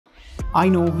I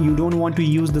know you don't want to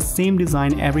use the same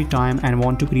design every time and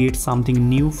want to create something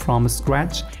new from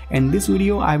scratch. In this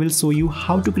video, I will show you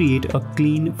how to create a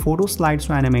clean photo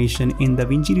slideshow animation in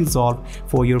DaVinci Resolve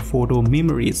for your photo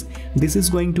memories. This is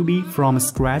going to be from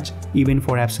scratch, even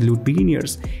for absolute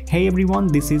beginners. Hey everyone,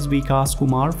 this is Vikas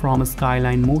Kumar from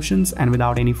Skyline Motions, and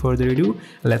without any further ado,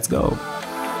 let's go.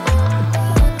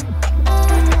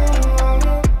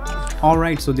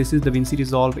 Alright, so this is DaVinci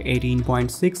Resolve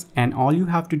 18.6 and all you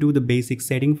have to do the basic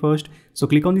setting first. So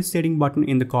click on the setting button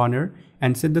in the corner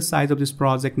and set the size of this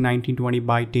project 1920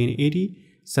 by 1080.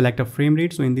 Select a frame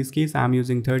rate. So in this case, I'm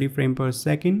using 30 frames per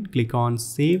second. Click on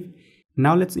save.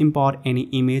 Now let's import any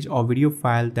image or video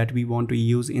file that we want to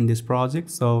use in this project.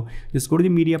 So just go to the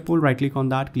media pool, right click on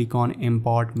that, click on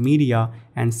import media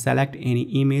and select any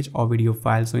image or video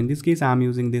file. So in this case, I'm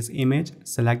using this image.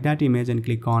 Select that image and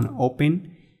click on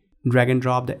open. Drag and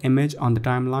drop the image on the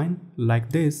timeline like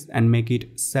this and make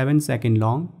it 7 seconds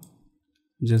long,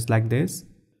 just like this.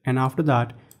 And after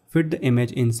that, fit the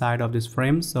image inside of this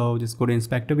frame. So just go to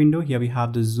inspector window. Here we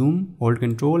have the zoom, hold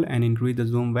control and increase the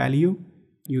zoom value.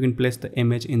 You can place the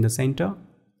image in the center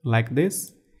like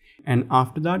this. And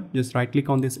after that, just right click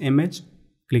on this image,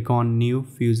 click on new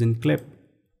fusion clip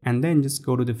and then just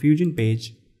go to the fusion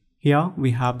page. Here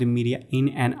we have the media in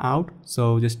and out.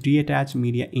 So just deattach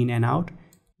media in and out.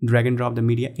 Drag and drop the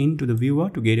media into the viewer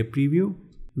to get a preview.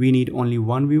 We need only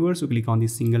one viewer, so click on the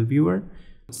single viewer.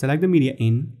 Select the media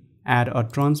in, add a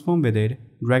transform with it,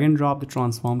 drag and drop the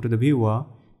transform to the viewer.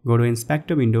 Go to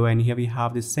inspector window and here we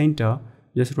have the center.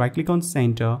 Just right click on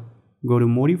center, go to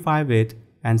modify with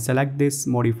and select this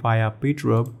modifier pitch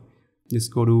rub.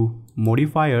 Just go to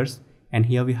modifiers and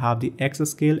here we have the X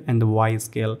scale and the Y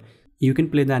scale. You can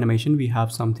play the animation. We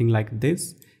have something like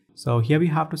this. So here we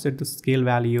have to set the scale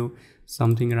value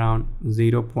something around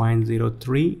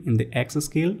 0.03 in the X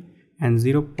scale and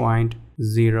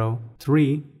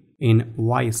 0.03 in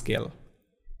Y scale.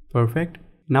 Perfect.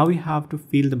 Now we have to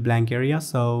fill the blank area.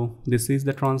 So this is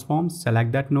the transform.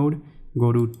 Select that node,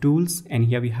 go to tools and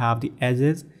here we have the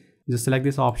edges. Just select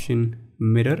this option,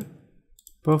 mirror.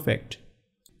 Perfect.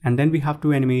 And then we have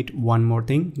to animate one more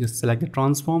thing. Just select the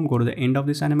transform, go to the end of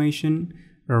this animation.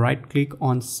 Right click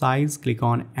on size, click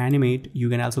on animate. You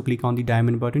can also click on the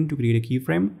diamond button to create a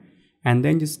keyframe and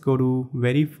then just go to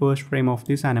very first frame of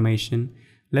this animation.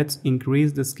 Let's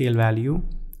increase the scale value,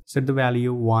 set the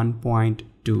value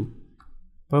 1.2.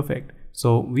 Perfect.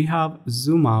 So we have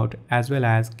zoom out as well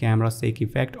as camera shake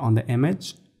effect on the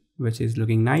image, which is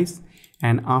looking nice.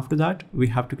 And after that we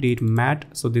have to create matte.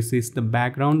 So this is the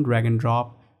background. Drag and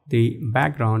drop the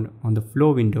background on the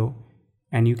flow window.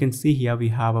 And you can see here we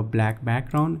have a black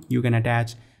background. You can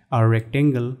attach a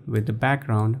rectangle with the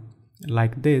background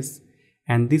like this.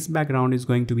 And this background is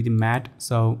going to be the matte.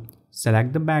 So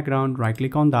select the background, right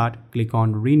click on that, click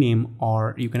on rename,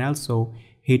 or you can also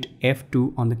hit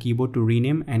F2 on the keyboard to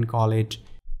rename and call it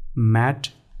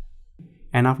matte.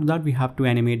 And after that we have to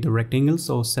animate the rectangle.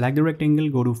 So select the rectangle,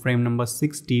 go to frame number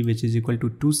 60, which is equal to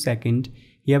 2 seconds.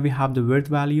 Here we have the width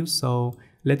value. So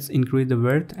let's increase the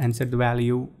width and set the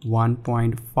value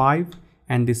 1.5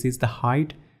 and this is the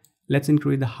height. Let's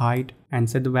increase the height and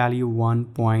set the value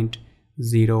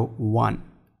 1.01.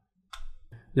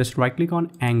 Just right click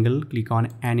on angle, click on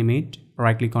animate,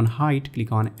 right click on height,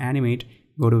 click on animate,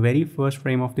 go to very first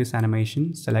frame of this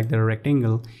animation, select the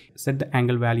rectangle, set the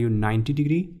angle value 90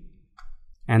 degree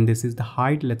and this is the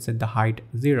height. Let's set the height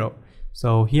 0.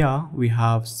 So here we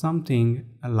have something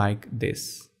like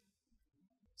this.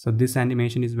 So this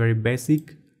animation is very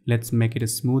basic. Let's make it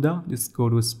smoother. Just go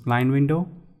to spline window,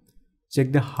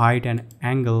 check the height and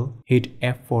angle, hit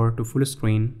F4 to full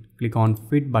screen, click on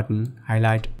fit button,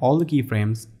 highlight all the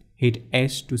keyframes, hit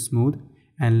S to smooth,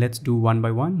 and let's do one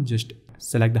by one. Just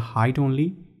select the height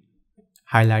only,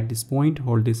 highlight this point,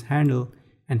 hold this handle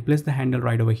and place the handle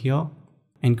right over here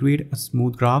and create a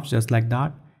smooth graph just like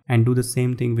that, and do the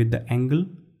same thing with the angle.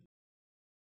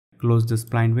 Close the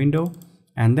spline window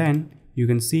and then you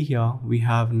can see here we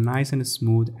have nice and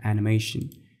smooth animation.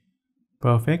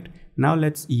 Perfect. Now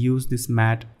let's use this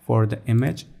matte for the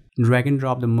image. Drag and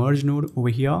drop the merge node over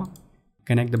here.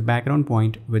 Connect the background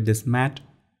point with this matte,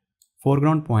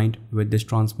 foreground point with this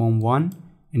transform 1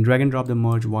 and drag and drop the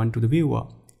merge 1 to the viewer.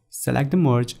 Select the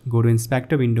merge, go to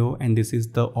inspector window and this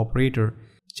is the operator.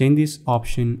 Change this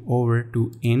option over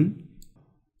to in.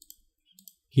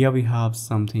 Here we have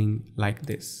something like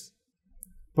this.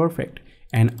 Perfect.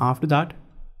 And after that,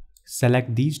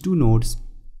 select these two nodes,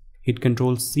 hit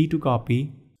Ctrl C to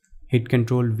copy, hit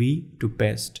Ctrl V to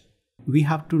paste. We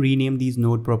have to rename these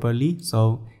nodes properly.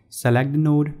 So select the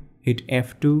node, hit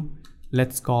F2,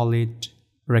 let's call it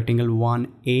rectangle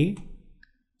 1A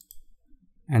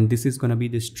and this is gonna be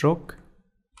the stroke.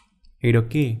 Hit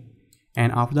OK.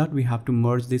 And after that, we have to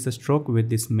merge this stroke with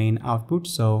this main output.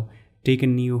 So take a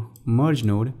new merge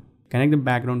node, connect the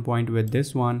background point with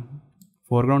this one,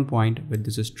 foreground point with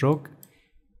this stroke,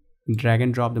 drag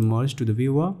and drop the merge to the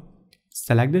viewer,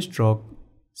 select the stroke,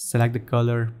 select the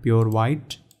color pure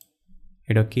white,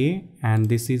 hit OK, and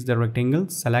this is the rectangle.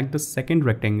 Select the second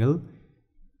rectangle,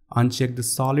 uncheck the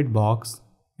solid box,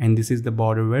 and this is the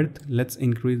border width. Let's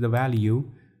increase the value.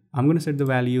 I'm going to set the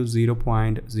value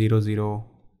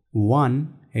 0.001,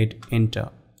 hit enter.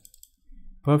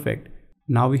 Perfect.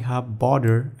 Now we have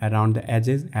border around the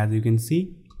edges, as you can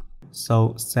see.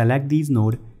 So select these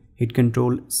node, hit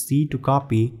Ctrl C to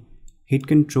copy, hit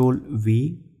Ctrl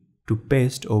V to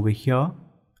paste over here.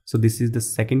 So this is the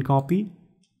second copy,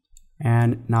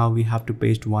 and now we have to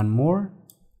paste one more.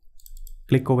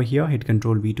 Click over here, hit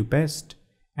Ctrl V to paste,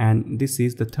 and this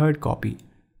is the third copy.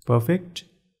 Perfect.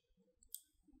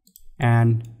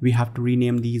 And we have to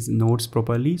rename these nodes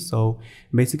properly. So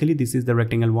basically this is the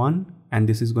rectangle 1 and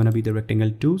this is going to be the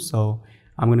rectangle 2. So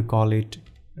I'm going to call it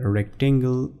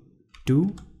rectangle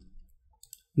 2.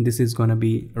 This is going to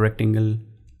be rectangle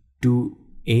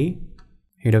 2A.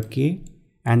 Hit OK.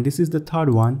 And this is the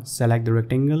third one. Select the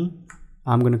rectangle.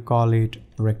 I'm going to call it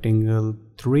rectangle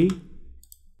 3.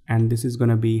 And this is going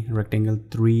to be rectangle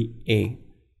 3A.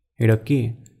 Hit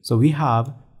OK. So we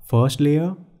have first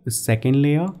layer, the second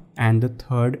layer, and the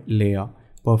third layer.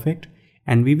 Perfect.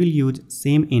 And we will use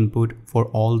same input for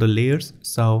all the layers.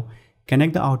 So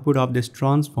connect the output of this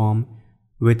transform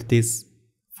with this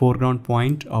foreground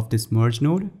point of this merge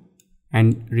node,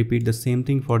 and repeat the same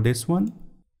thing for this one.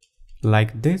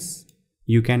 Like this.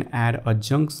 You can add a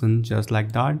junction just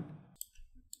like that.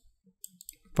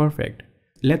 Perfect.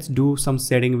 Let's do some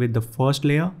setting with the first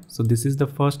layer. So this is the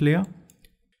first layer.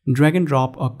 Drag and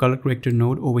drop a color corrector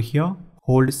node over here.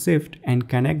 Hold shift and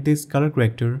connect this color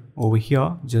corrector over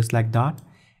here just like that,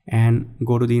 and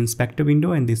go to the inspector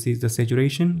window, and this is the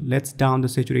saturation. Let's down the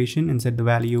saturation and set the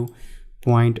value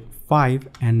 0.5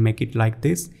 and make it like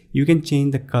this. You can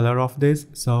change the color of this.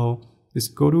 So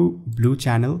just go to blue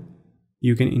channel.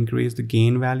 You can increase the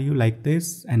gain value like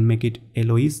this and make it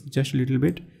yellowish just a little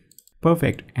bit.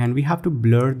 Perfect. And we have to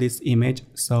blur this image.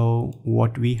 So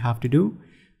what we have to do,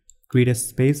 create a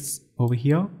space over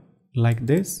here like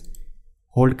this.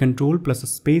 Hold Ctrl plus a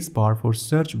space bar for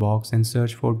search box and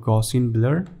search for Gaussian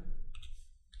blur.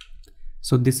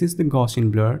 So this is the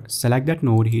Gaussian blur. Select that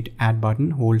node, hit add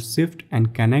button, hold shift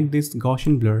and connect this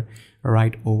Gaussian blur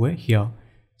right over here.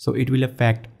 So it will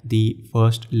affect the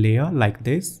first layer like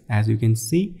this, as you can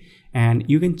see, and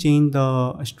you can change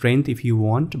the strength if you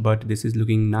want, but this is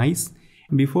looking nice.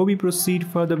 Before we proceed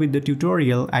further with the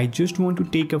tutorial, I just want to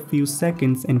take a few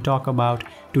seconds and talk about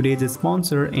today's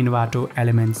sponsor, Envato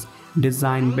Elements.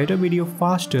 Design better video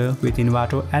faster with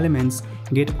Envato Elements.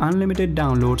 Get unlimited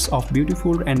downloads of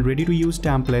beautiful and ready-to-use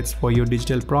templates for your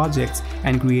digital projects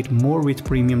and create more with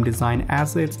premium design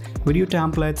assets, video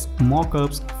templates,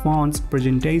 mockups, fonts,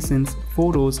 presentations,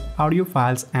 photos, audio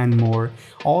files, and more.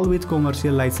 All with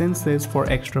commercial licenses for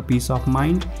extra peace of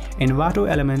mind. Envato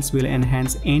Elements will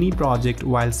enhance any project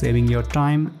while saving your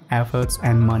time, efforts,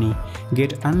 and money.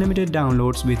 Get unlimited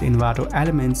downloads with Envato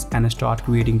Elements and start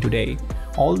creating today.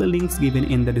 All the links given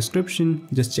in the description,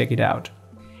 just check it out.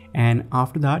 And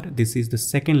after that, this is the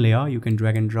second layer. You can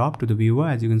drag and drop to the viewer.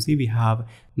 As you can see, we have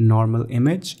normal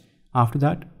image. After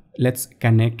that, let's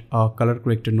connect a color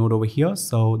corrector node over here.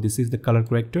 So this is the color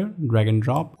corrector. Drag and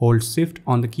drop, hold shift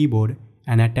on the keyboard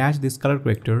and attach this color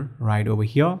corrector right over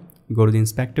here. Go to the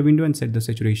inspector window and set the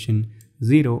saturation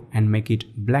 0 and make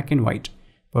it black and white.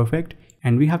 Perfect.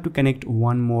 And we have to connect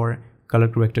one more color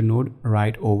corrector node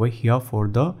right over here for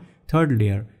the third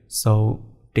layer. So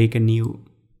take a new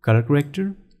color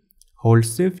corrector, hold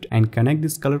shift and connect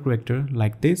this color corrector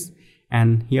like this,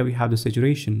 and here we have the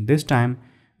saturation. This time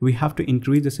we have to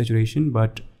increase the saturation,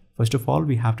 but first of all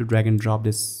we have to drag and drop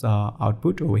this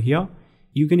output over here.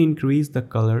 You can increase the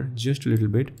color just a little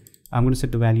bit. I'm going to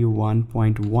set the value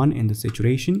 1.1 in the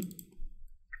saturation.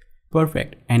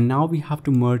 Perfect. And now we have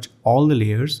to merge all the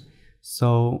layers.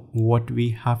 So what we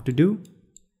have to do,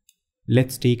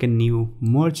 let's take a new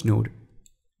merge node.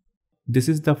 This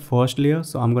is the first layer,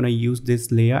 so I'm going to use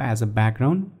this layer as a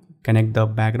background. Connect the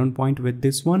background point with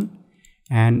this one,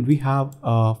 and we have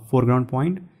a foreground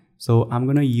point, so I'm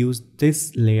going to use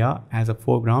this layer as a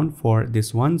foreground for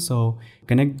this one. So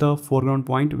connect the foreground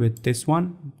point with this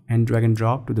one and drag and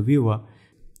drop to the viewer.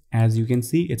 As you can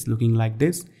see, it's looking like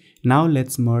this. Now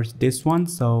let's merge this one.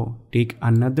 So take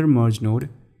another merge node,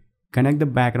 connect the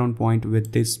background point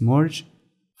with this merge,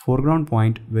 foreground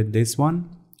point with this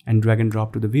one, and drag and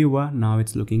drop to the viewer. Now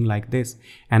it's looking like this.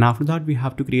 And after that, we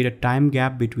have to create a time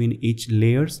gap between each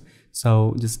layers.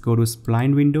 So just go to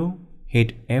spline window,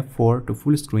 hit F4 to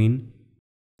full screen.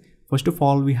 First of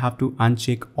all, we have to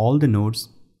uncheck all the nodes.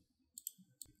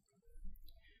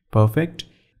 Perfect.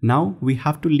 Now we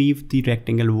have to leave the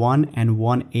rectangle 1 and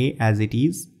 1A as it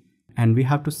is. And we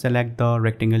have to select the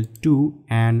rectangle 2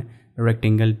 and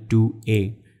rectangle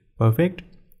 2A. Perfect.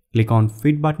 Click on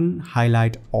Fit button,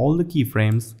 highlight all the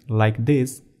keyframes like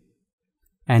this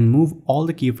and move all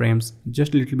the keyframes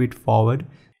just a little bit forward.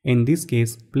 In this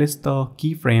case, place the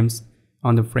keyframes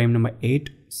on the frame number 8.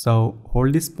 So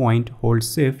hold this point, hold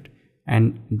shift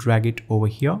and drag it over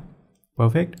here.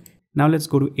 Perfect. Now let's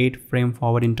go to 8 frame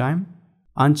forward in time.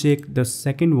 Uncheck the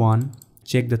second one,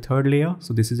 check the third layer.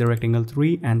 So this is a rectangle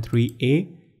 3 and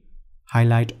 3A.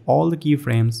 Highlight all the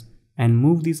keyframes and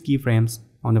move these keyframes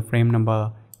on the frame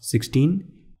number 16.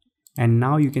 And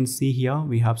now you can see here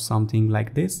we have something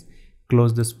like this.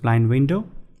 Close the spline window.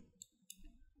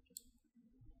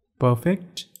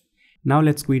 Perfect. Now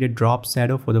let's create a drop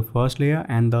shadow for the first layer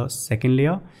and the second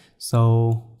layer.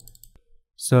 So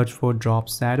search for drop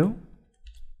shadow.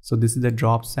 So this is the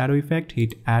drop shadow effect.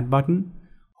 Hit add button,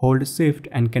 hold shift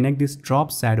and connect this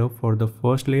drop shadow for the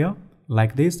first layer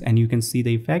like this, and you can see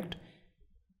the effect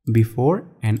before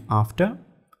and after.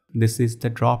 This is the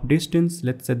drop distance.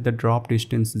 Let's set the drop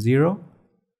distance 0.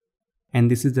 And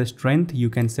this is the strength. You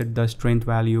can set the strength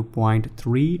value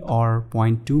 0.3 or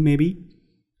 0.2 maybe.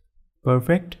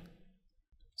 Perfect.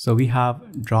 So we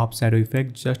have drop shadow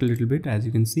effect just a little bit, as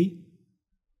you can see.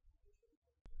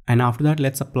 And after that,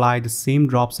 let's apply the same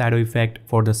drop shadow effect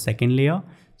for the second layer.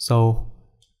 So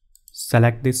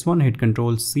select this one, hit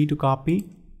Ctrl C to copy,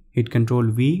 hit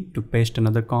Ctrl V to paste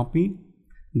another copy.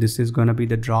 This is going to be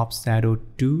the drop shadow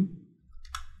 2,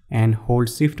 and hold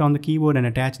shift on the keyboard and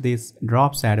attach this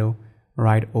drop shadow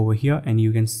right over here, and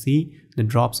you can see the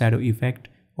drop shadow effect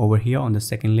over here on the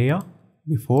second layer,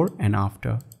 before and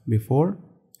after, before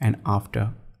and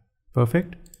after.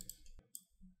 Perfect.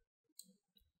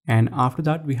 And after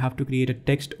that, we have to create a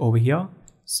text over here.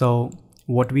 So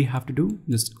what we have to do,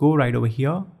 just go right over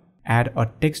here, add a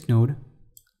text node,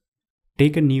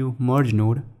 take a new merge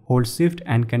node, hold shift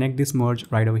and connect this merge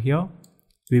right over here.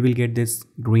 We will get this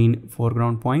green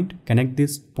foreground point. Connect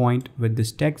this point with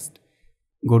this text.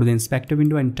 Go to the inspector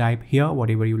window and type here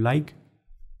whatever you like.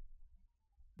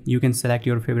 You can select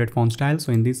your favorite font style.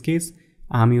 So in this case,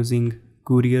 I'm using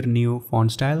Courier new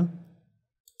font style.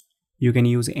 You can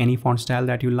use any font style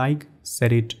that you like.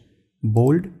 Set it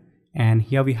bold. And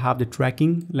here we have the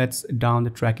tracking. Let's down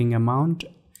the tracking amount.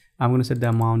 I'm going to set the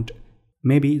amount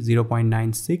maybe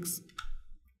 0.96.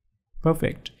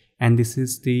 Perfect. And this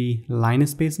is the line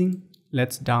spacing.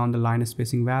 Let's down the line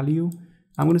spacing value.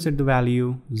 I'm going to set the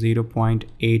value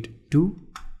 0.82.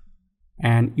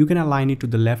 And you can align it to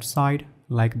the left side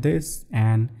like this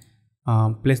and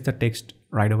place the text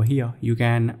right over here. You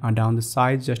can down the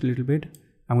size just a little bit.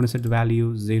 I'm going to set the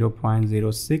value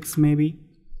 0.06 maybe.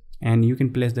 And you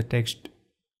can place the text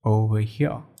over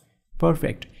here.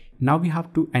 Perfect. Now we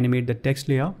have to animate the text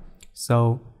layer.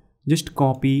 So just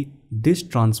copy this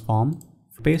transform,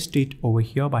 paste it over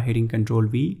here by hitting Ctrl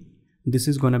V. This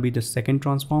is going to be the second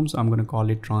transform, so I'm going to call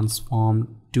it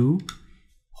transform 2.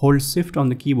 Hold shift on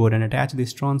the keyboard and attach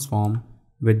this transform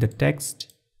with the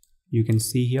text. You can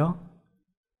see here.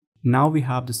 Now we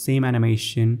have the same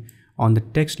animation on the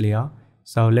text layer.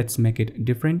 So let's make it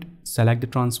different. Select the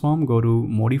transform, go to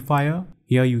modifier.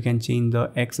 Here you can change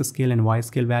the X scale and Y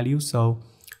scale value. So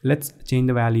let's change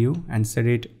the value and set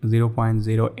it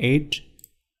 0.08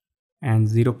 and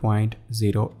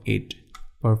 0.08.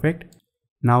 Perfect.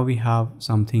 Now we have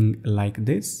something like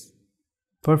this.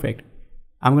 Perfect.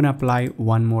 I'm going to apply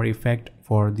one more effect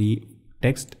for the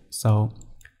text. So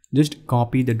just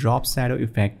copy the drop shadow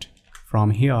effect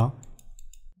from here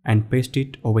and paste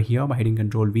it over here by hitting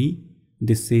Ctrl V.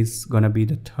 This is going to be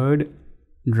the third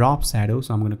drop shadow.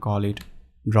 So I'm going to call it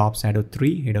drop shadow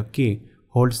 3. Hit OK.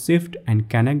 Hold shift and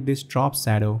connect this drop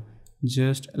shadow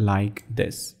just like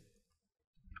this.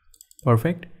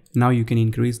 Perfect. Now you can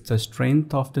increase the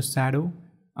strength of the shadow.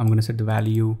 I'm going to set the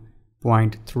value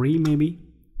 0.3 maybe.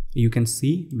 You can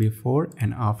see before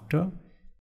and after.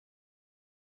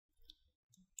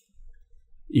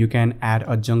 You can add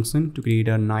a junction to create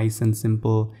a nice and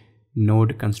simple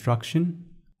node construction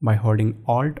by holding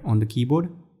Alt on the keyboard.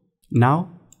 Now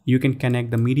you can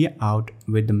connect the media out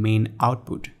with the main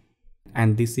output.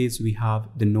 And this is, we have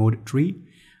the node tree.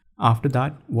 After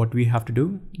that, what we have to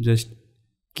do, just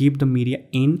keep the media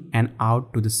in and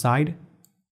out to the side.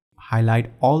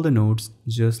 Highlight all the nodes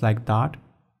just like that.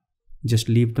 Just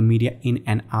leave the media in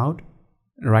and out.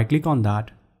 Right click on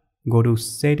that. go to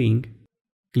setting,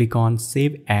 click on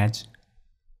save as,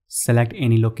 select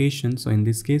any location. So in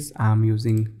this case, I'm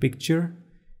using picture.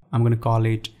 I'm going to call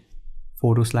it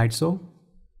photo slideshow.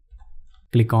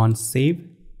 Click on save.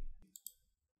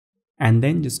 And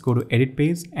then just go to edit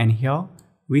page, and here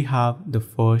we have the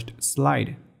first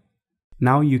slide.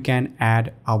 Now you can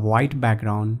add a white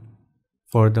background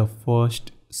for the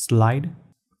first slide.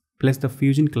 Place the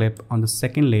fusion clip on the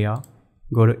second layer,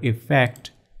 go to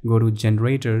effect, go to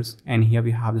generators, and here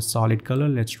we have the solid color.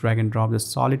 Let's drag and drop the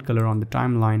solid color on the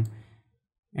timeline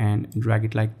and drag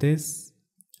it like this.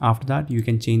 After that, you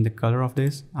can change the color of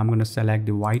this. I'm going to select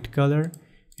the white color,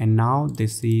 and now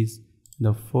this is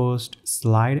the first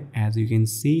slide, as you can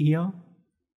see here.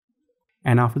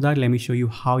 And after that, let me show you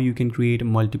how you can create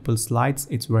multiple slides.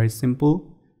 It's very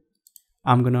simple.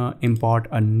 I'm gonna import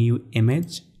a new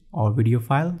image or video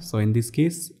file. So in this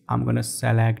case, I'm gonna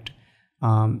select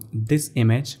this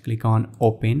image, click on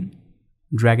open,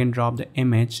 drag and drop the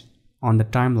image on the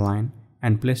timeline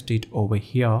and place it over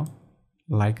here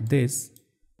like this.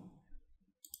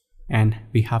 And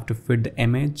we have to fit the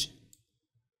image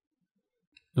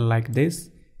like this,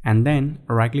 and then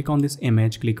right click on this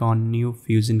image, click on new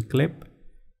fusion clip,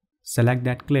 select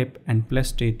that clip and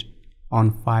place it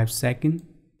on 5 seconds,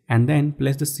 and then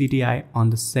place the CTI on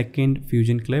the second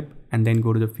fusion clip, and then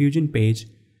go to the fusion page,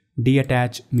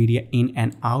 deattach media in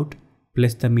and out,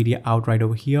 place the media out right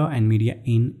over here and media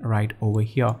in right over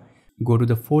here. Go to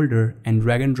the folder and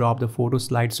drag and drop the photo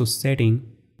slideshow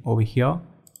setting over here.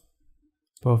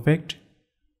 Perfect.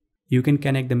 You can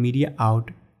connect the media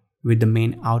out with the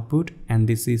main output, and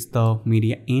this is the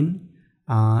media in.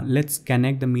 Let's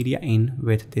connect the media in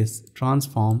with this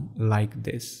transform like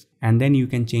this, and then you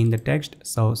can change the text.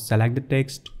 So select the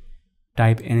text,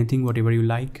 type anything whatever you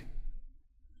like.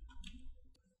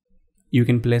 You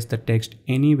can place the text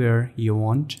anywhere you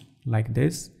want like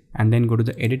this, and then go to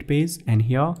the edit page, and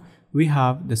here we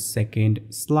have the second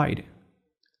slide.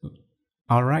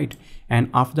 Alright,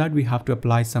 and after that we have to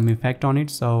apply some effect on it.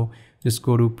 So just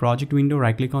go to project window,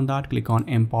 right click on that, click on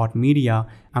import media.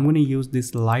 I'm going to use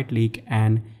this light leak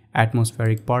and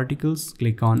atmospheric particles.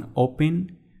 Click on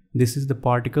open. This is the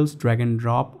particles, drag and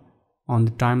drop on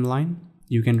the timeline.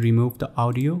 You can remove the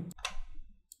audio,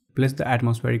 place the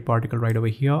atmospheric particle right over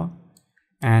here,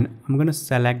 and I'm going to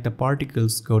select the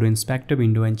particles, go to inspector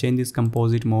window and change this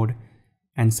composite mode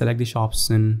and select this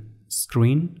option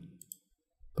screen.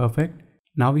 Perfect.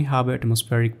 Now we have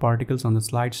atmospheric particles on the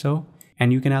slideshow,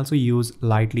 and you can also use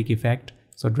light leak effect.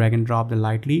 So drag and drop the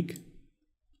light leak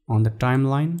on the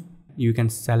timeline. You can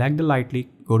select the light leak,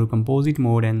 go to composite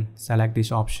mode and select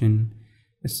this option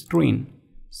screen.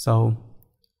 So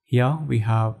here we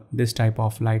have this type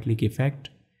of light leak effect,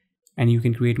 and you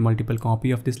can create multiple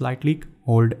copy of this light leak.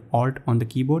 Hold Alt on the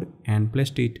keyboard and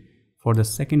place it for the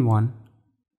second one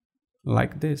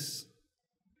like this.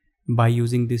 By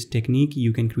using this technique,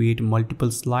 you can create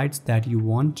multiple slides that you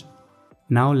want.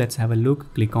 Now let's have a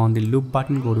look. Click on the loop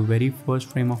button, go to very first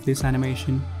frame of this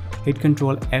animation, hit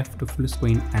Ctrl F to full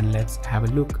screen, and let's have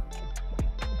a look.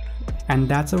 And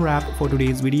that's a wrap for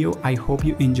today's video. I hope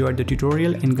you enjoyed the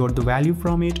tutorial and got the value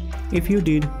from it. If you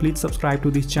did, please subscribe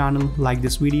to this channel, like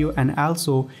this video, and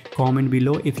also comment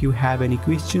below if you have any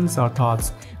questions or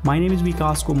thoughts. My name is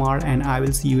Vikas Kumar, and I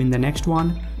will see you in the next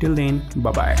one. Till then,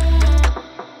 bye bye.